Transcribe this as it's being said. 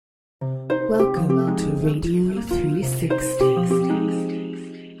Welcome to Radio 360,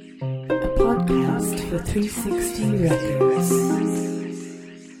 a podcast for 360 Records.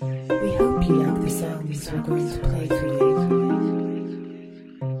 We hope you like the songs we're going to play for you.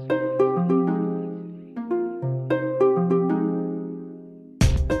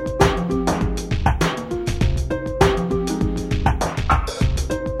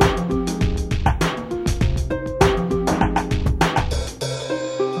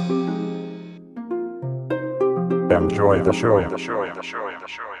 Enjoy the show.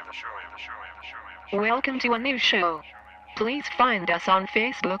 Welcome to a new show. Please find us on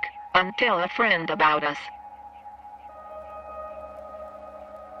Facebook and tell a friend about us.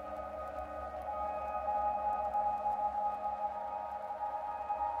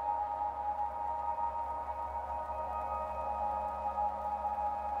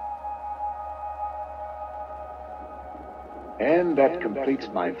 And that completes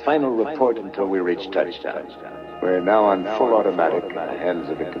my final report until we reach touchdown. We're now on full automatic in the hands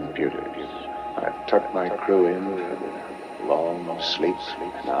of the computers. I've tucked my crew in for the long sleep,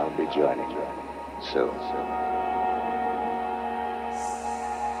 and I'll be joining you soon.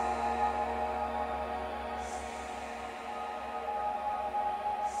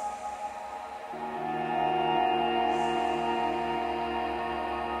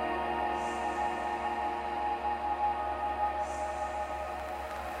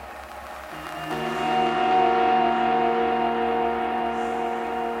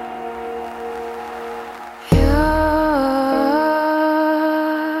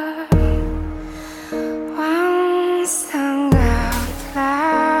 One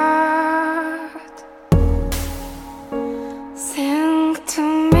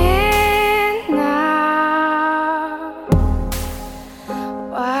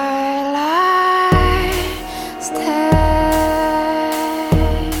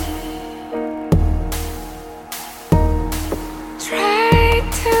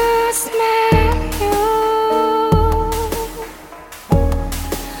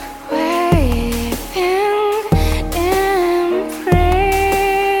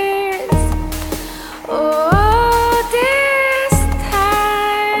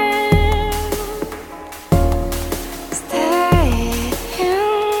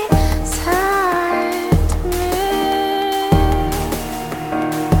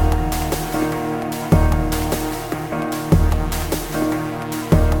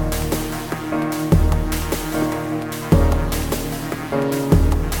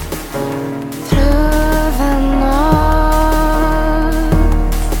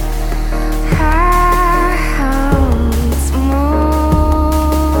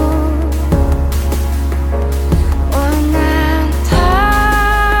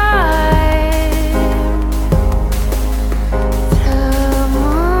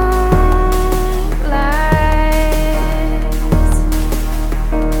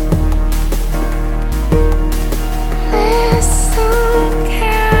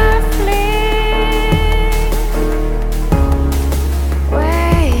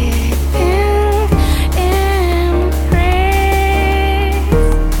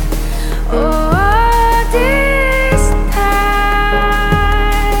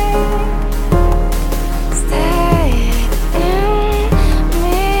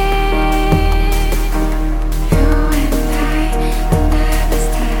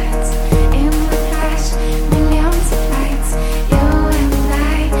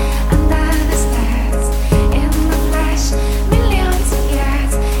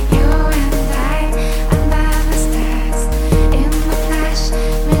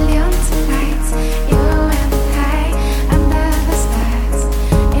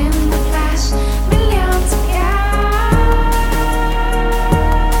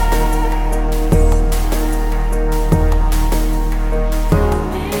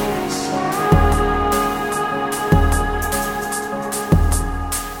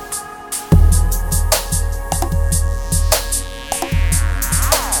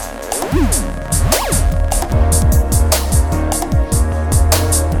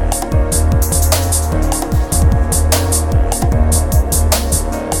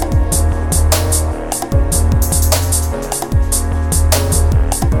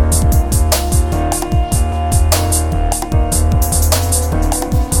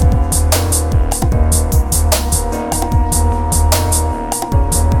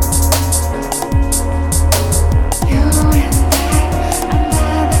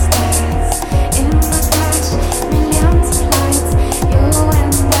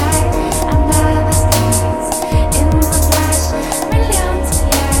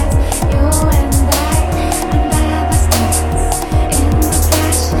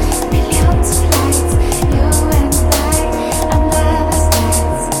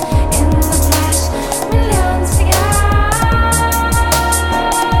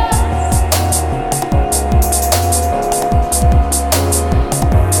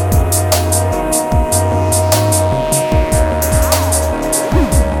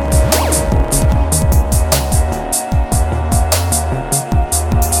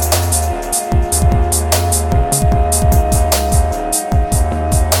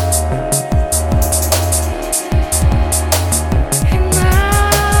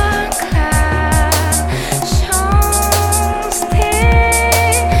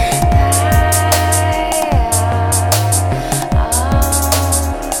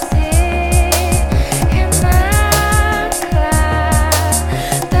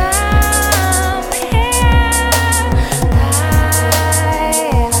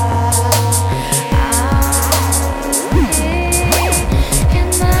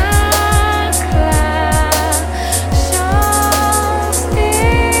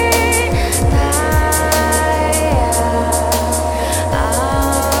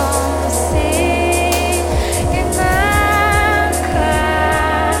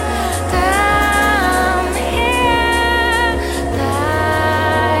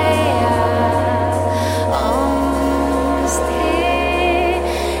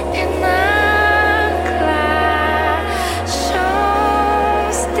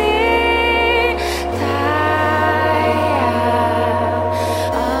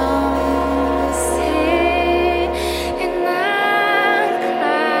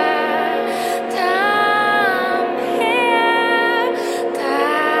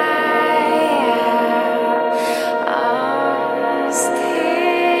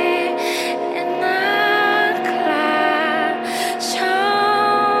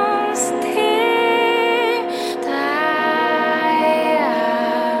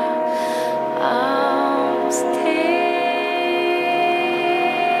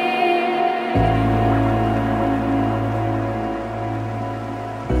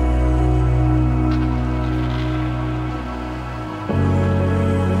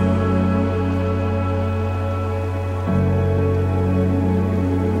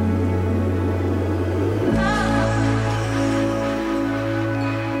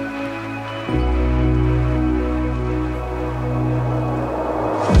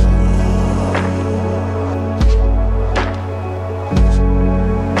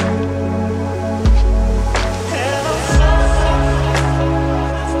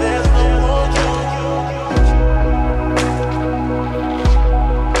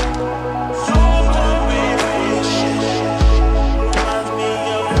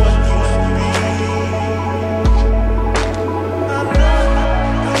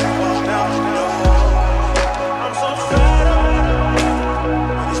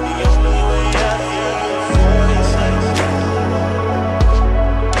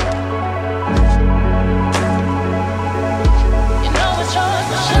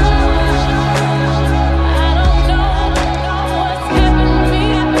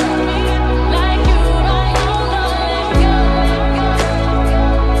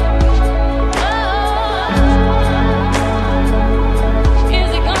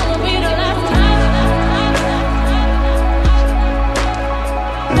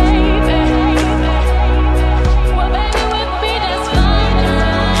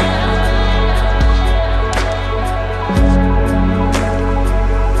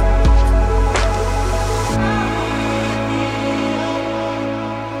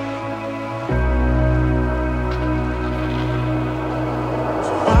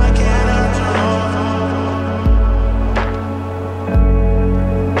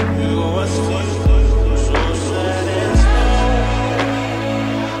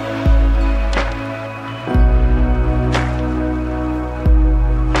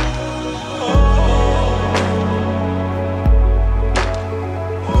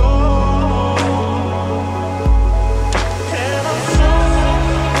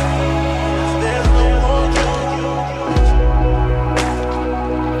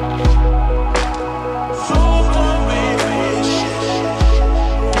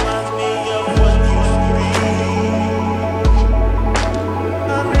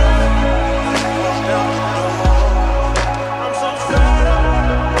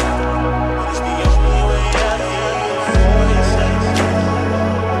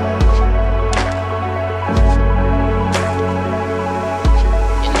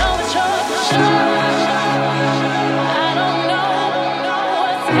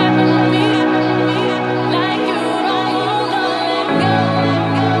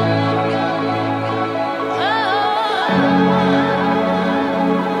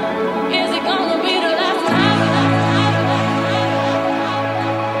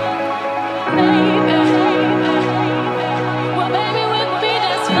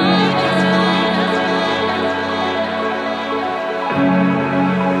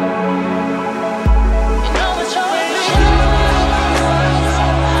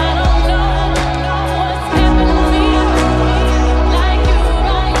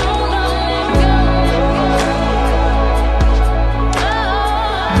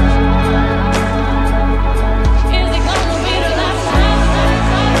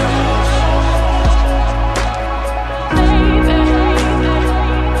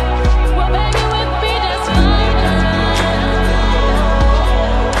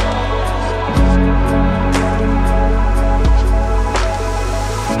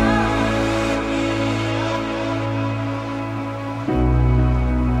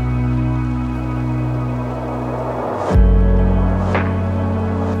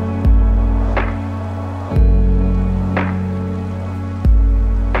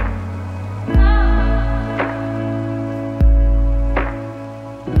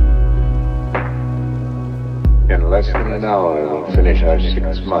an hour, we'll finish our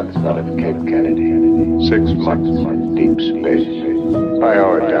 6 months out of Cape Kennedy. 6 months in deep space. By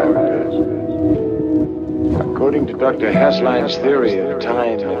our time, according to Dr. Hasline's theory of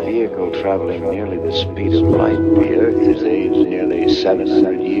time, a vehicle traveling nearly the speed of light, the Earth has aged nearly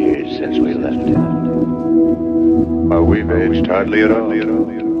 700 years since we left it. Well, we've aged hardly at all.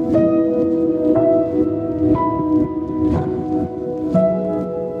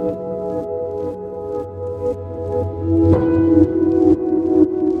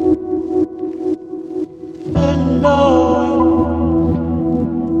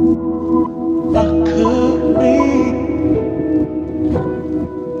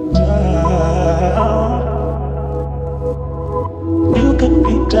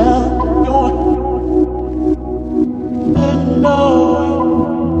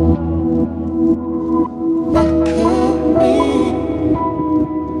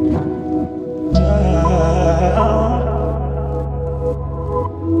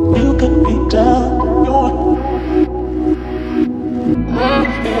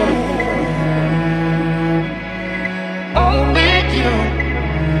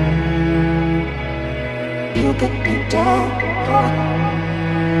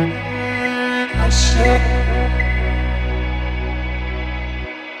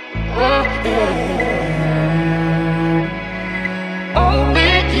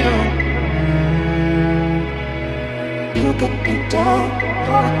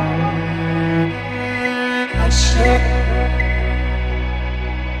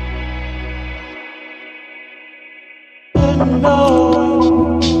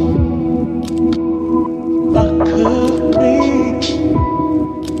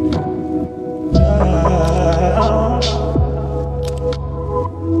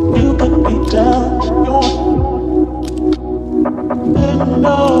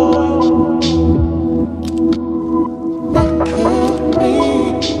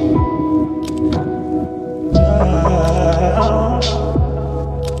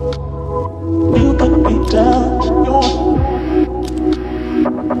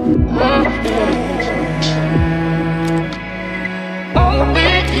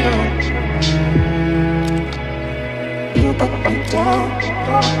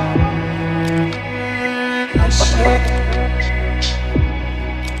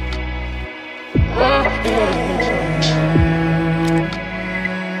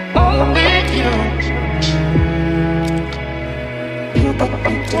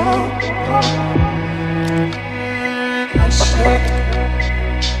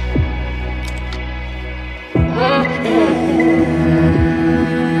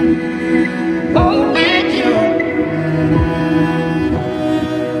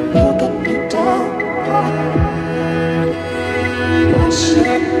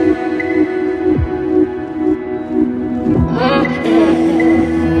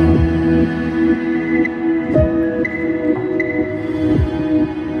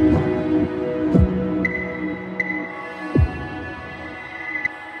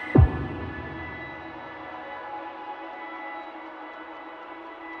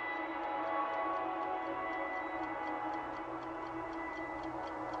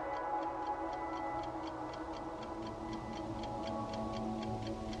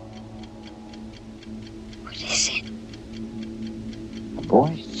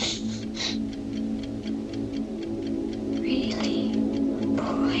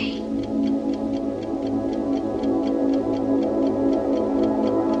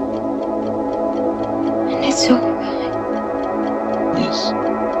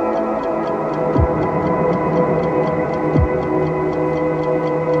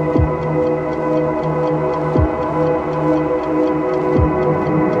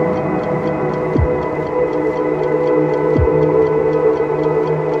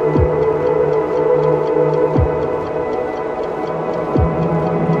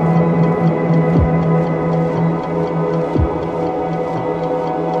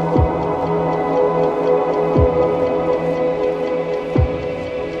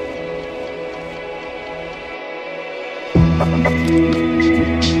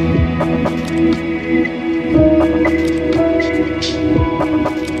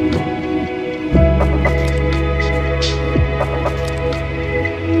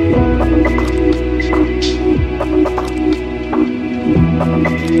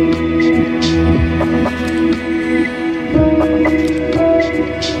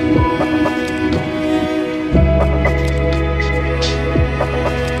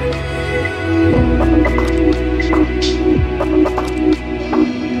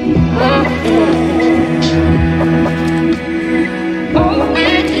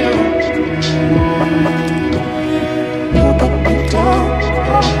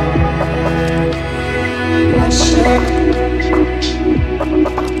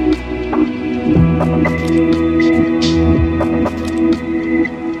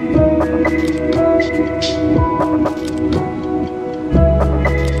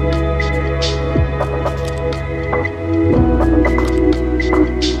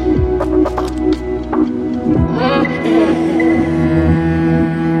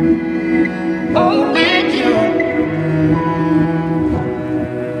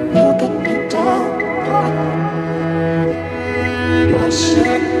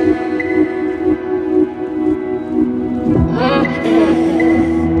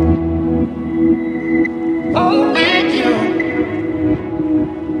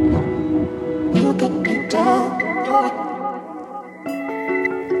 You get me down.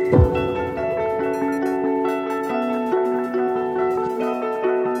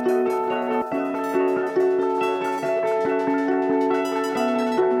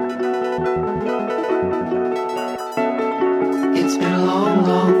 It's been a long,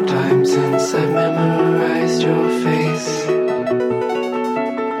 long time since I've memorized your face.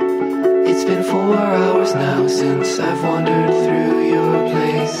 It's been 4 hours now since I've wandered through your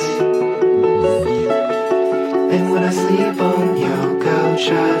place. And when I sleep on your couch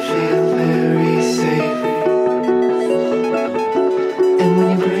I feel very safe. And when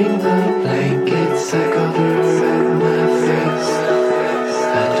you bring the blankets I cover my face.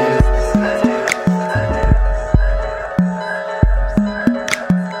 I do.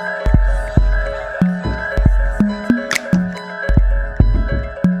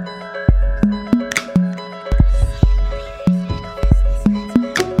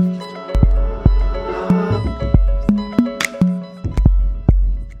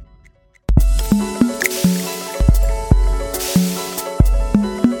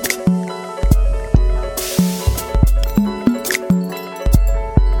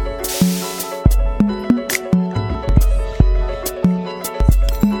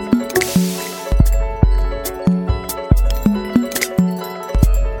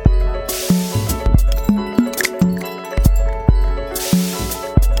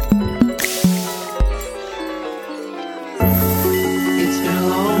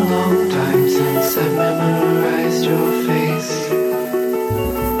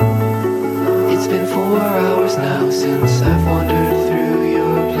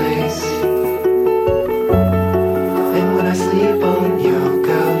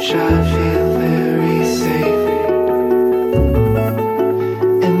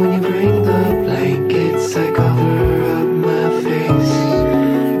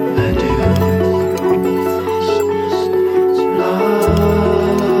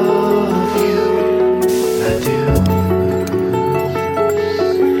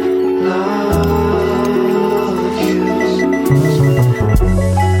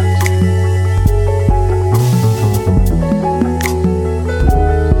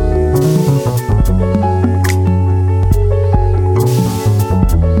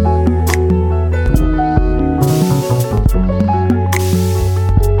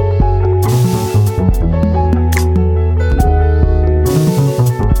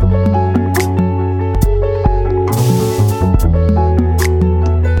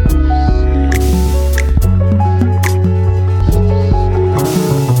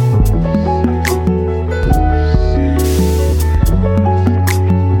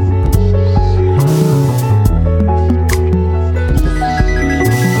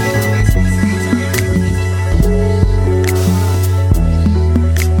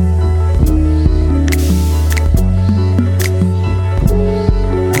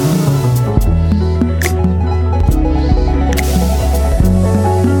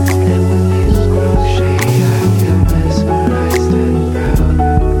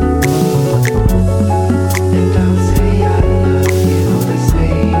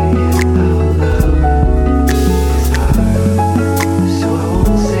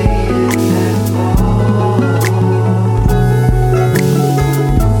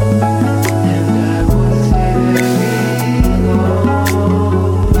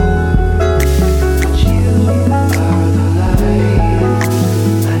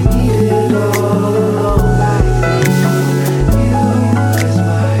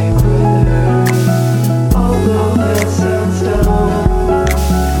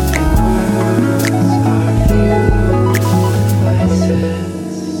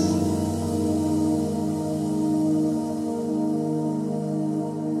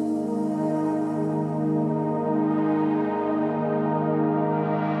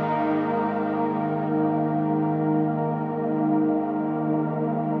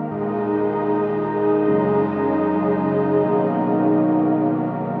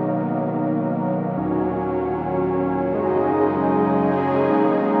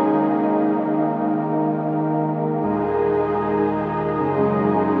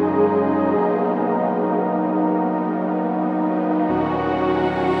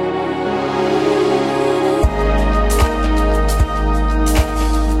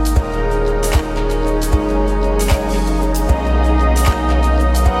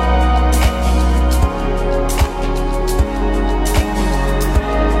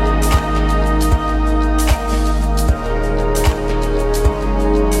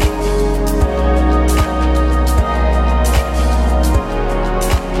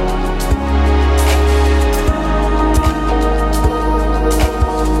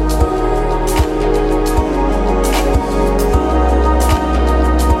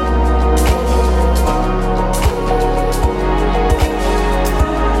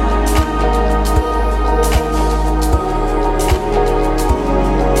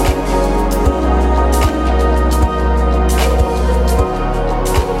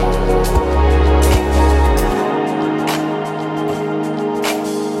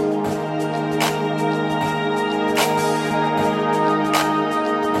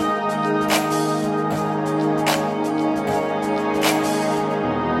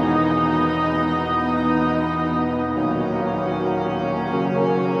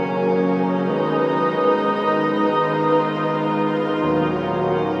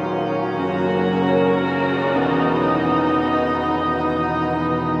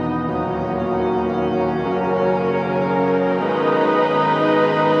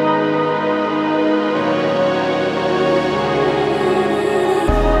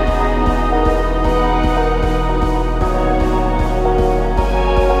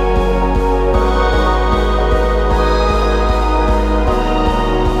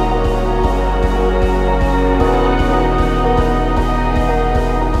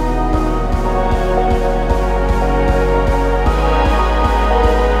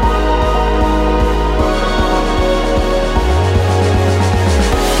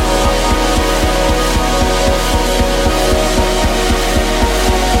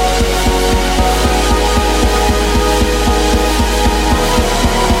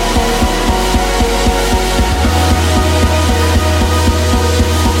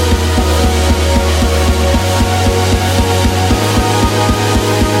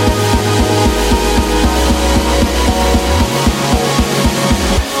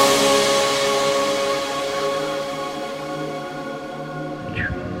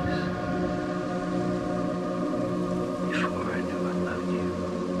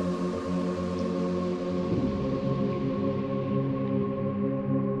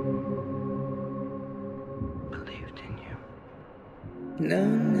 Now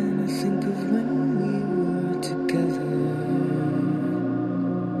and then I think of when we were together,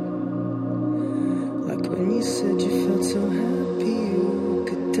 like when you said you felt so happy you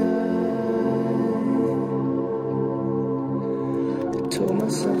could die. I told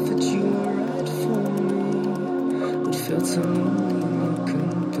myself that you were right for me, but felt so lonely in your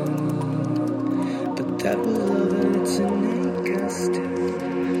company. But that was love and it's an ache I still.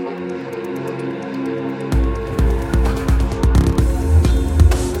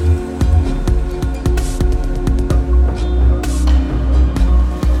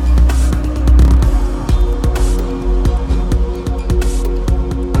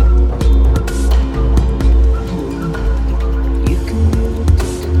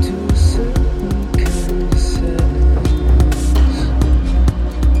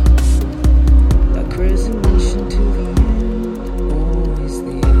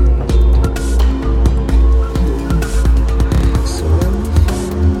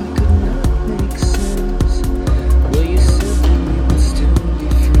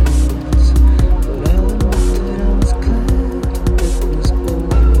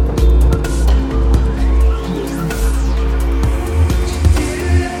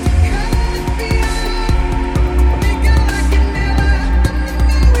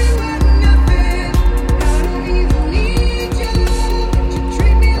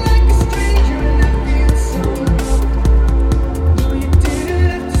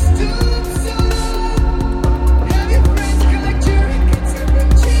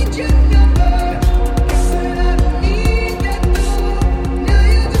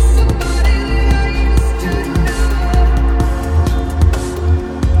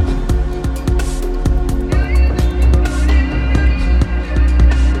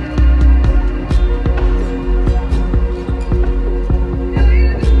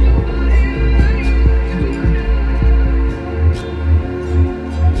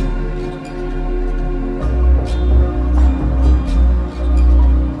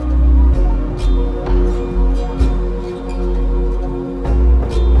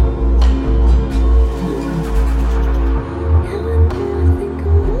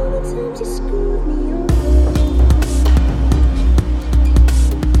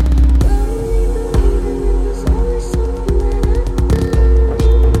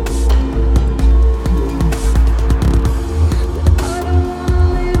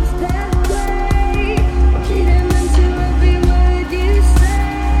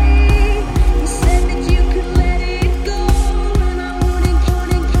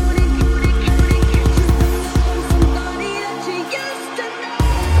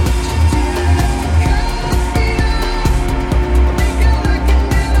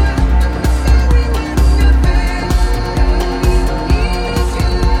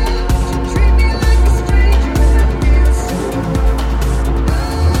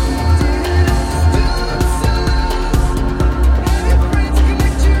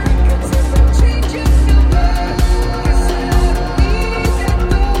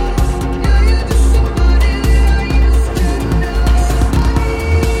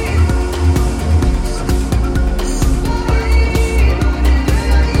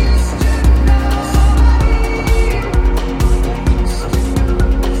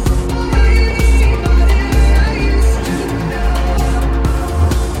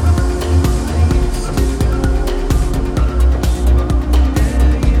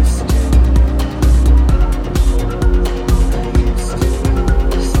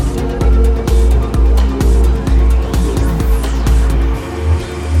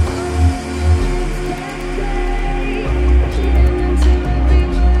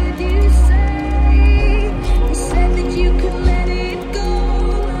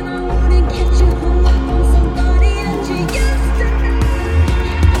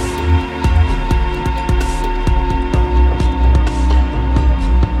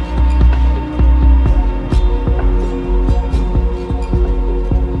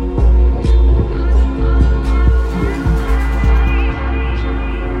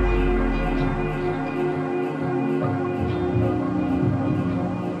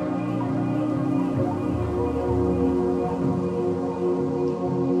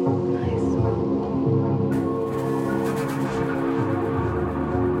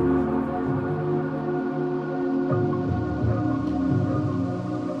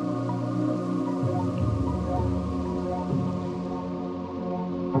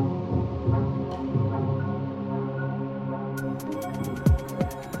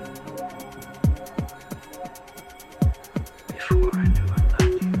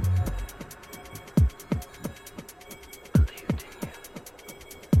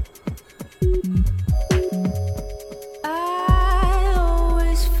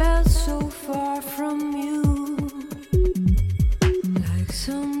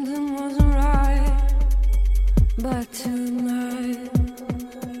 Something wasn't right, but tonight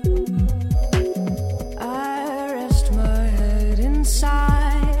I rest my head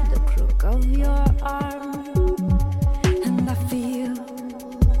inside the crook of your arm, and I feel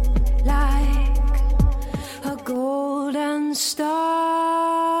like a golden star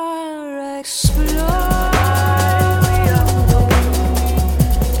explode.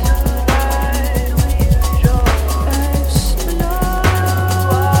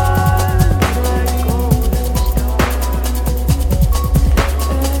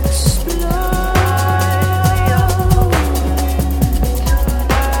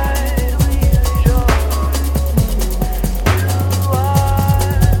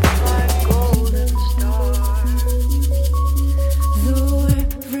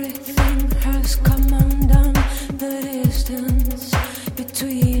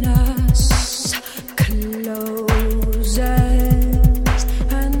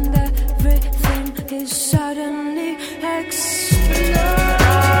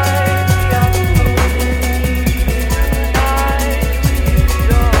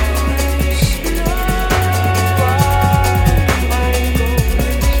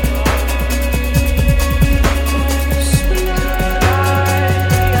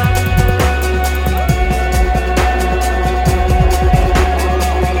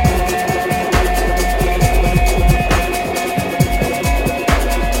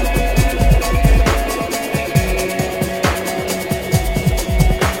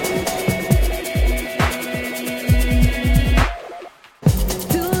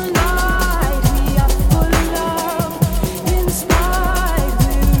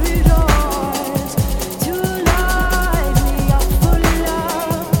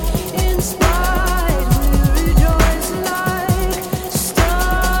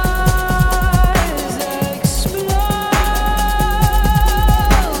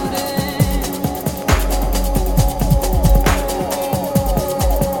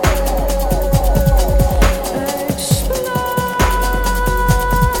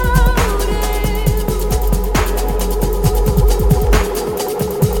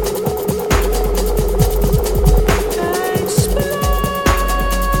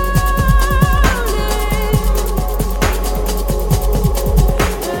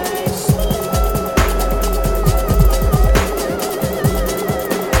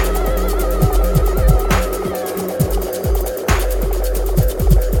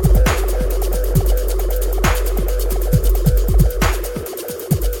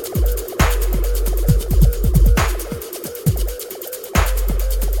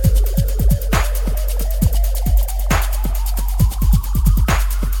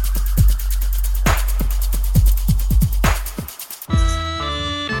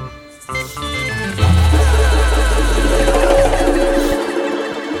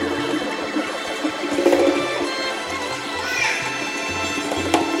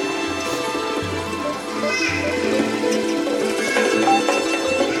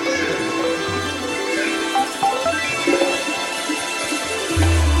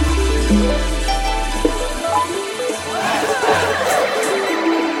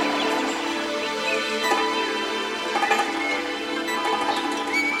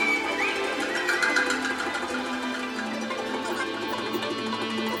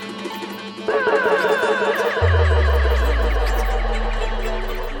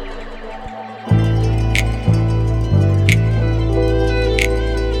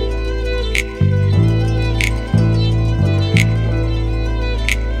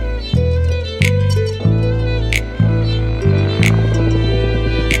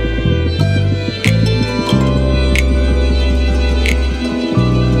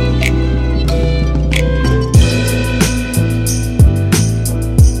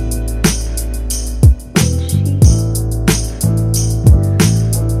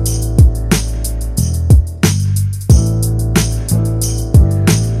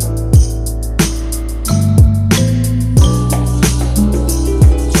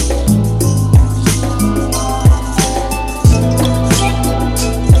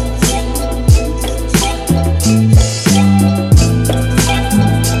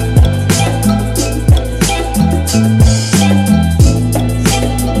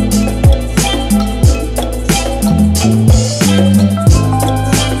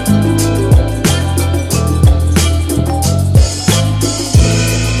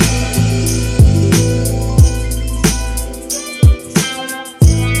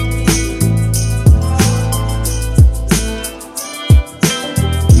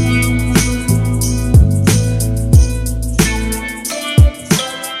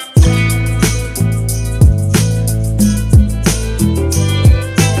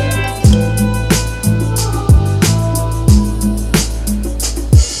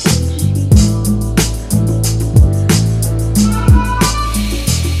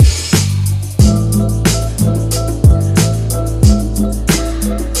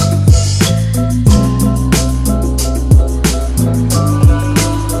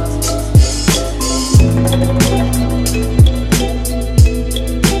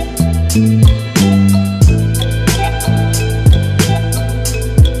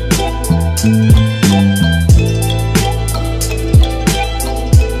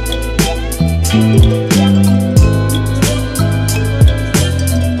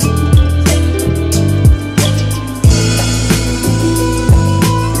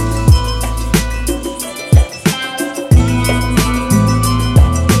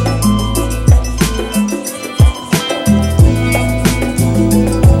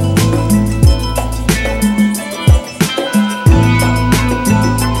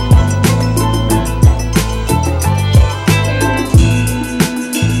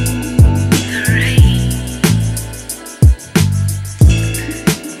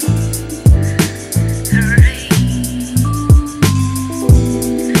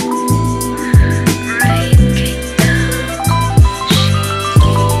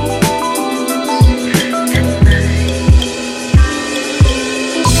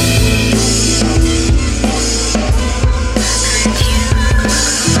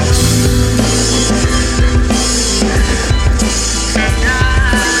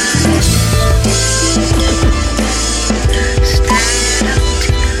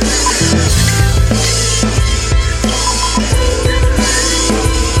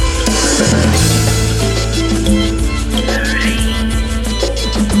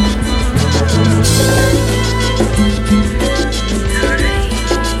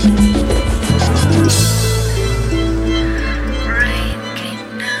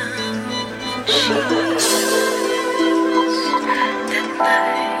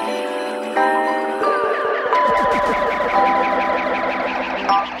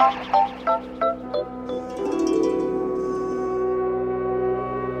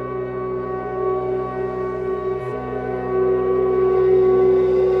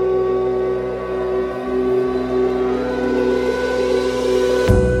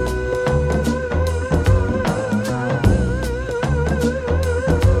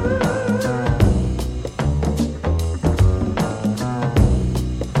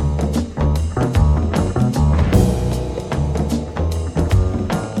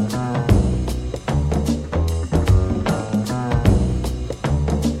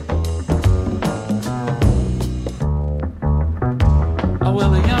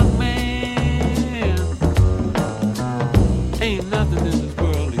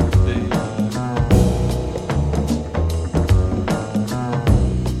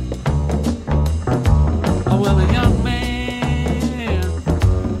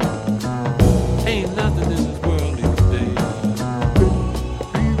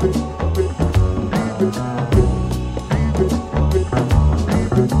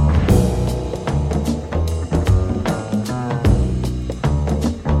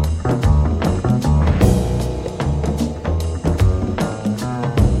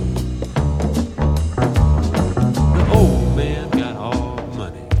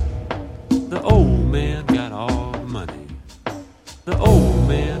 The old man got all the money. The old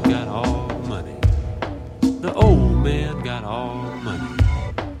man got all the money. The old man got all the money.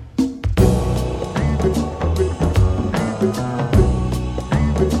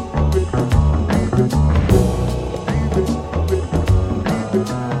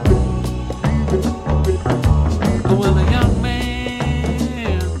 Well, a young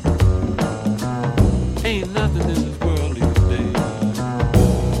man ain't nothing in this world these days.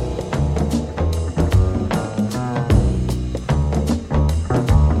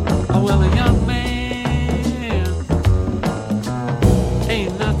 Oh, well, a young man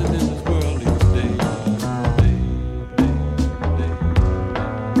ain't nothing in this world these days.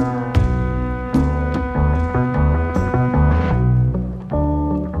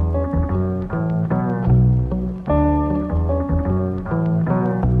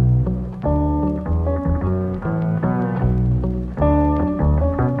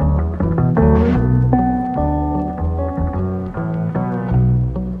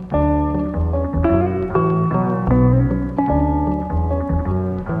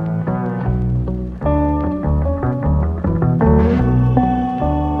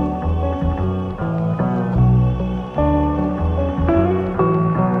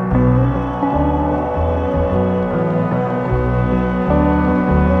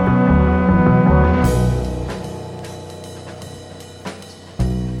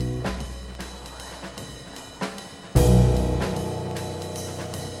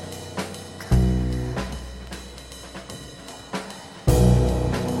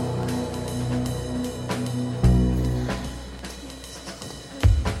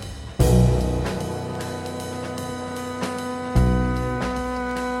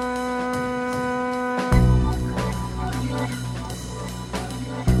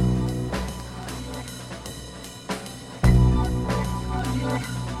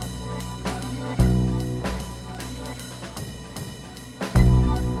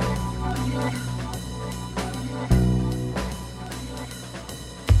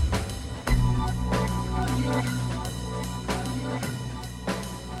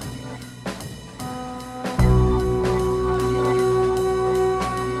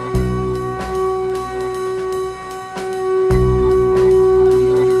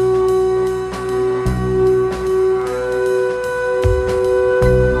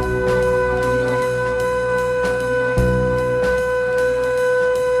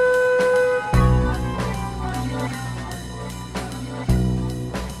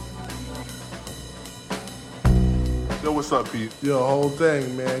 What's up, Pete? Yo, whole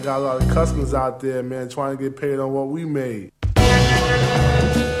thing, man. Got a lot of customers out there, man, trying to get paid on what we made.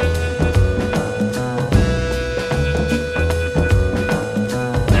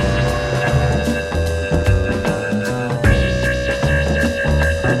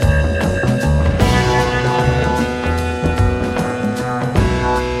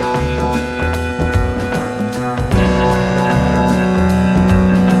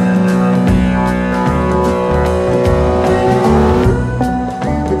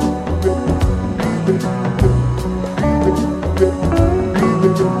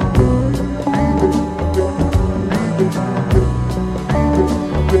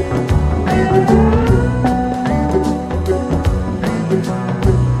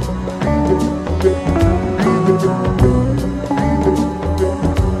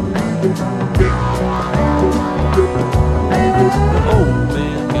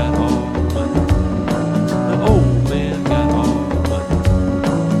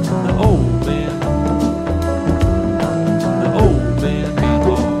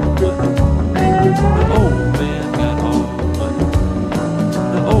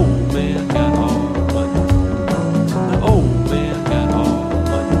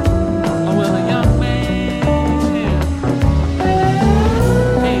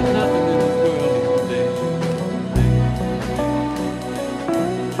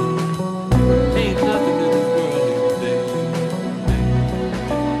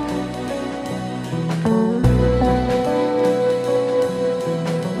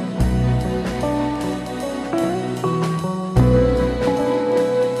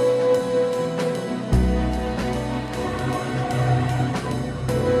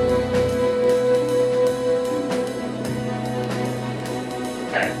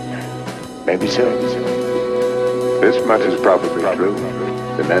 Maybe so. This much is probably true.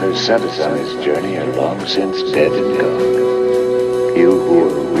 The men who sent us on this journey are long since dead and gone. You who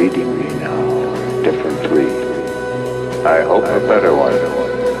are reading me now are a different breed. I hope a better one.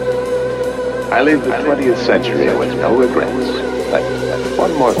 I leave the 20th century with no regrets. But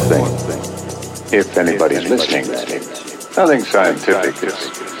one more thing. If anybody's listening, nothing scientific,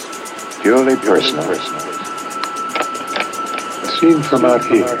 purely personal. Seen from out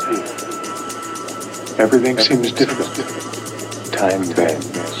here, everything seems different. Time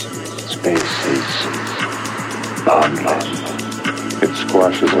bends, space is boundless. It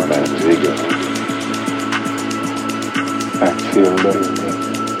squashes a man's ego. I feel little.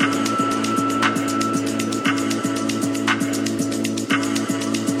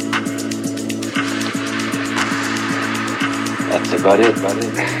 That's about it.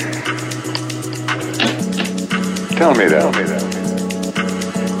 Tell me that.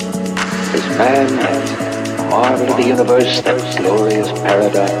 Is man that marvel of the universe, that glorious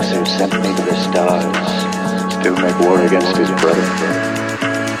paradox who sent me to the stars, still make war against his brother?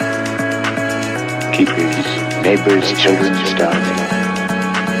 Keep his neighbor's children starving?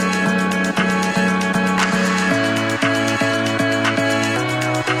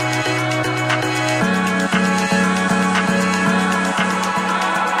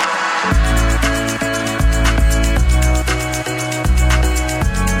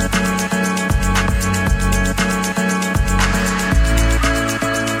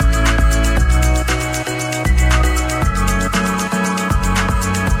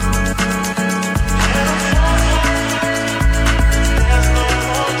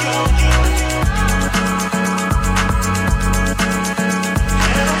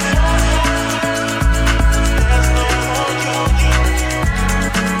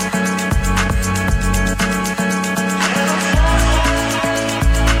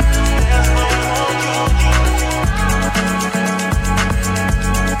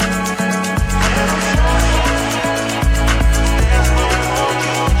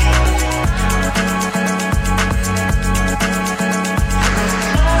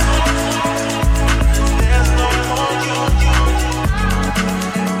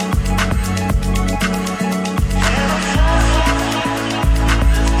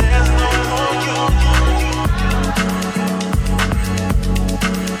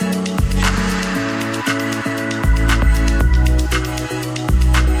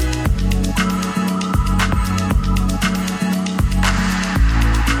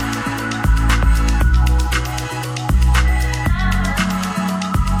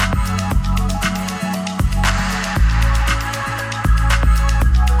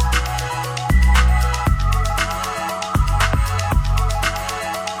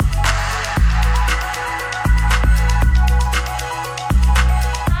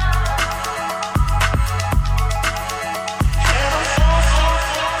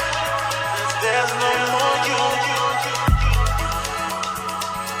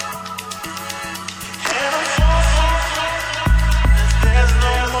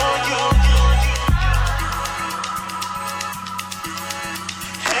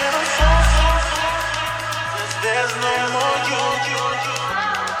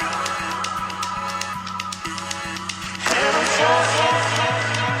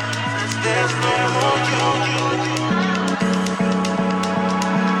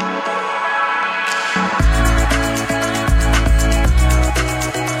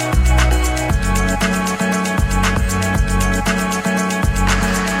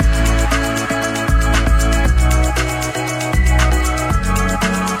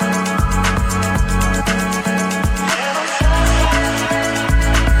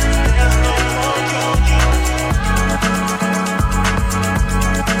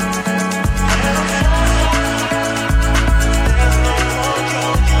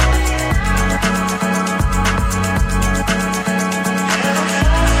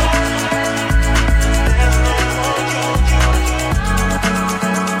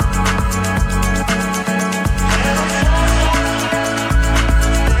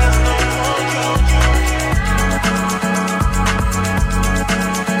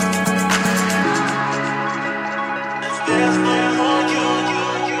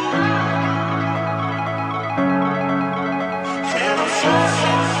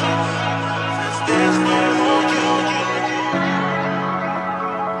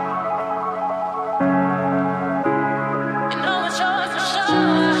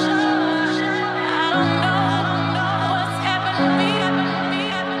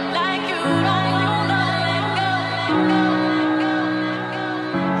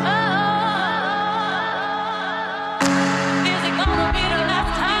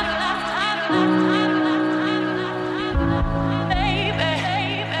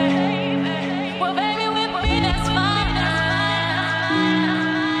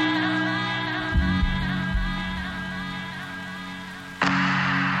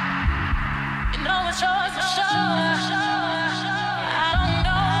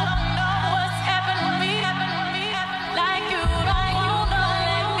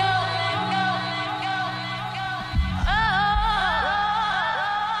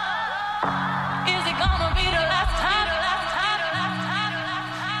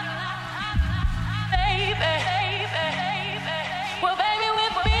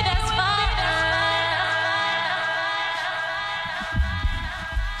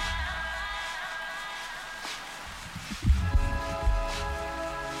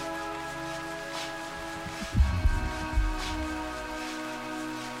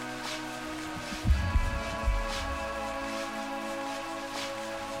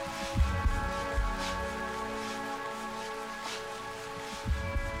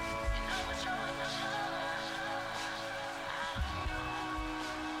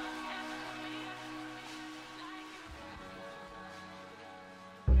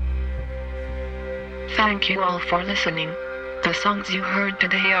 Thank you all for listening. The songs you heard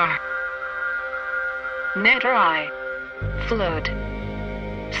today are Netrai, Flood,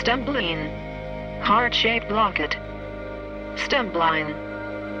 Stumbling, Heart-Shaped Locket, Stumbline,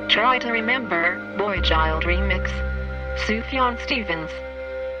 Try to Remember, Boychild Remix, Sufjan Stevens,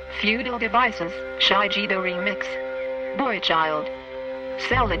 Feudal Devices, Shigedo Remix, Boychild,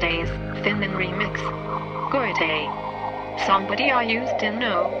 Celidays, Thinnin Remix, Goite, Somebody I Used to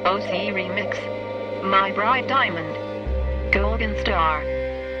Know, OC Remix, My Bride Diamond, Golden Star,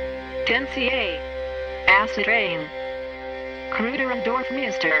 10CA, Acid Rain, Kruder and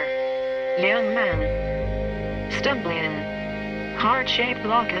Dorfmeister, Young Man, Stumbling, Heart-Shaped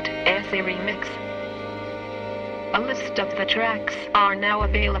Locket, SE Remix. A list of the tracks are now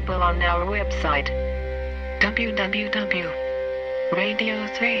available on our website,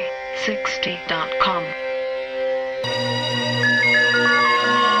 www.radio360.com.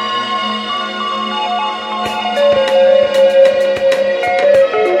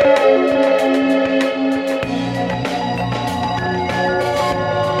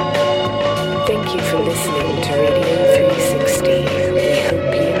 Thank you for listening to Radio 360. We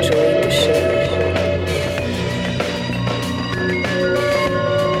hope you enjoyed the show.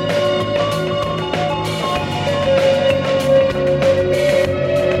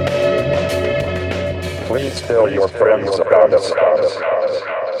 Please tell your friends about us.